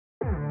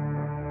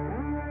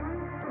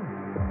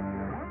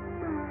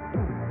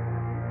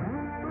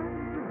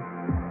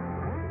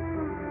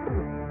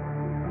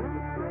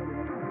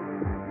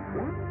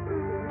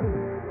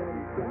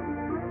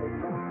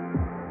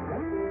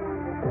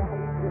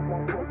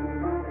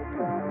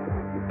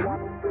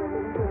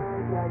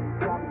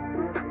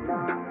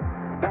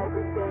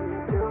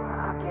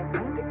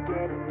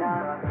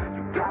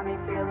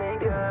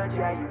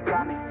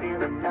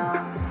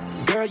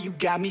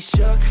got me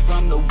shook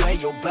from the way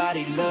your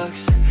body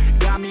looks.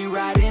 Got me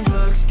riding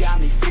hooks,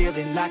 got me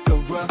feeling like a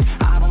rook.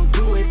 I don't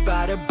do it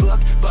by the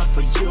book, but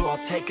for you I'll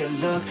take a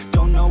look.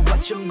 Don't know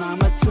what your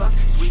mama took,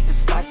 sweet and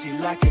spicy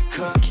like a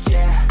cook,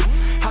 yeah.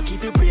 I'll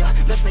keep it real,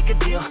 let's make a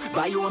deal.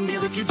 Buy you a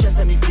meal if you just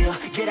let me feel.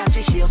 Get out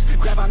your heels,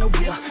 grab on the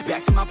wheel.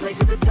 Back to my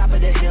place at the top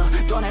of the hill.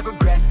 Don't have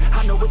regrets,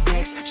 I know what's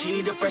next. She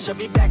need a fresh, I'll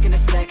be back in a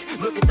sec.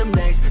 Look at them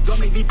legs, don't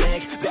make me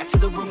beg. Back to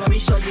the room, let me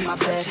show you my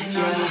bed.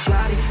 Yeah, your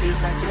body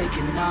feels like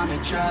taking on a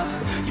drug.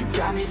 You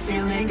got me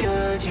feeling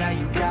good, yeah,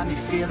 you got me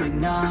feeling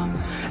numb.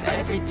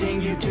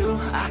 Everything you do,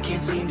 I can't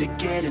seem to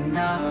get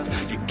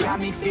enough. You got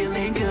me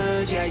feeling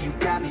good, yeah, you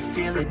got me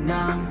feeling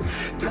numb.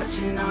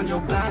 Touching on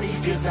your body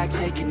feels like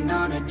taking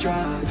on a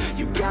drug.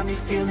 You got me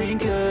feeling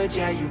good,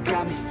 yeah, you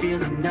got me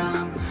feeling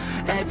numb.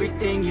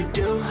 Everything you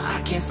do,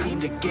 I can't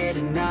seem to get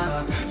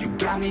enough. You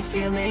got me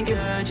feeling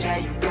good, yeah,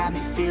 you got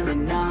me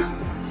feeling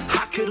numb.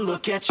 I could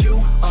look at you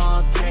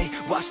all day,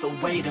 watch the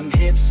way them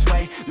hips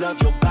sway.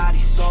 Love your body,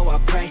 so I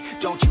pray,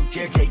 don't you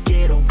dare take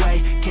it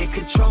away. Can't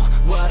control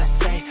what I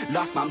say,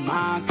 lost my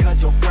mind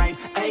cause your frame.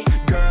 Hey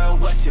girl,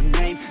 what's your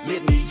name?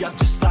 Lit me up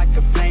just like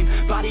a flame.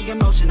 Body in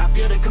motion, I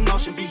feel the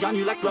commotion, beyond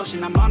you like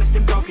lotion. I'm honest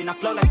and broken, I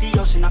flow like the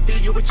ocean. I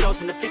feel you were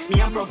chosen to fix me,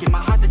 I'm broken. My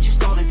heart that you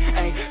stolen,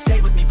 hey.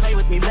 Stay with me, play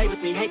with me, lay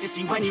with me. Hate to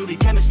see when you leave,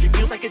 chemistry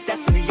feels like it's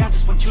destiny. I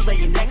just want you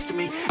laying next to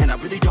me, and I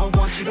really don't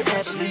want you to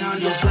ever leave.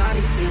 On your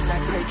body feels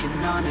like taking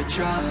on a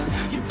drug.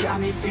 You got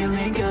me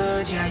feeling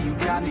good, yeah, you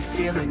got me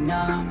feeling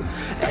numb.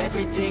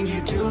 Everything you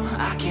do,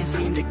 I can't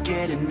seem to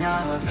get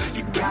enough.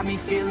 You got me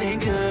feeling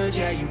good,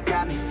 yeah, you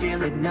got me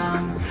feeling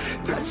numb.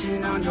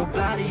 Touching on your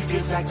body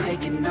feels like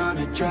taking on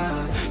a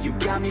drug. You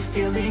got me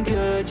feeling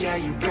good, yeah,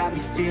 you got me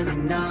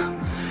feeling numb.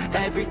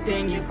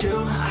 Everything you do,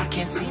 I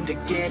can't seem to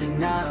get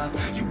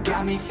enough. You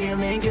got me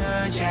feeling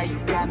good, yeah, you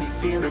got me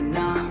feeling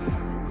numb.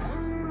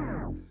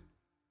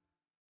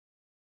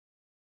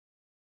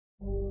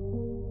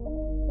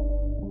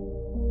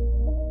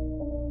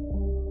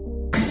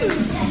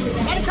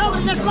 Ronnie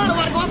Coleman just want to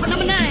go up for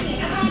number 9.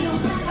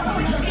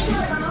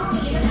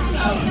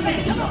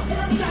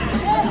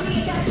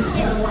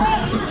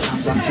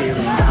 Sometimes I'm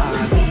feeling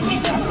high,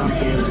 sometimes I'm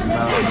feeling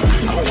low.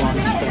 I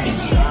wanna stay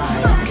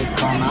inside, I can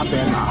calm out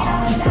in my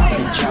own. I've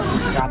been trapped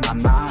inside my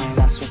mind,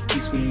 that's what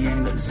keeps me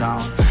in the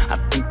zone. I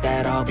think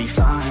that I'll be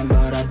fine,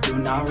 but I do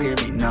not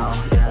really know,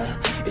 yeah.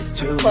 It's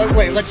too late.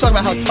 Wait, let's talk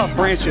about how tough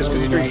Branch is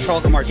when you drink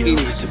Charleston Martini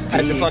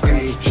at the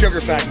fucking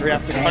sugar factory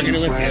after fucking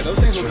Olympia. Those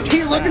things look,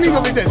 he look at me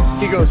like this.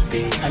 He goes,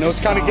 I know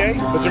it's kind of gay,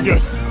 but they're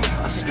good.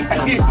 I speak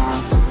my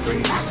mind so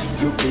free, so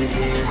you can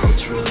hear the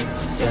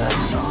truth. Yeah, I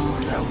know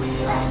that we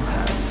all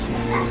have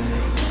fear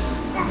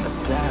in the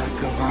back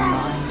of our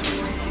minds we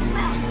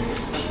hear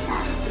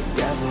the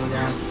devil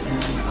that's in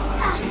our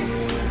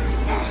ear.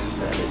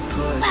 Let it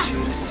push you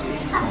to see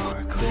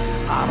more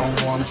clear. I don't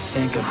wanna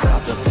think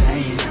about the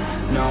pain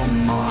no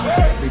more.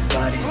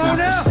 Everybody's not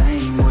the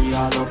same, we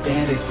all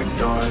open different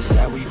doors.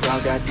 Yeah, we've all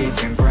got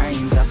different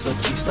brains, that's what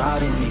keeps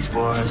starting these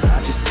wars.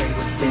 I just stay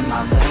within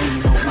my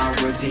lane, hope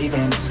my words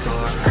even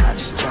score. I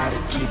just try to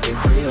keep it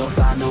real,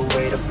 find a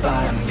way to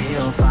buy a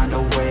meal, find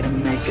a way to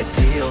make a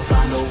deal,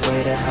 find a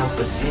way to help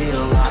us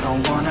heal. I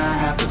don't wanna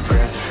have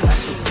regret,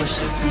 that's what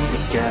pushes me to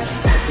get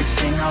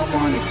everything I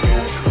wanna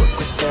get, work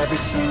with every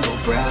single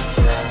breath,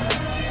 yeah.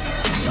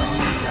 Know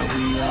that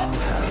we all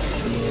have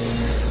fear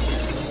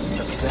in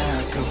the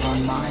back of our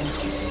minds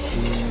we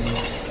hear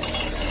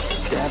the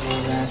devil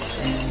that's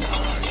in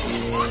our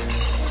ear.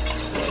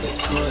 Let it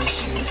push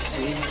you to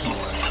see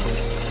more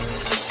clear.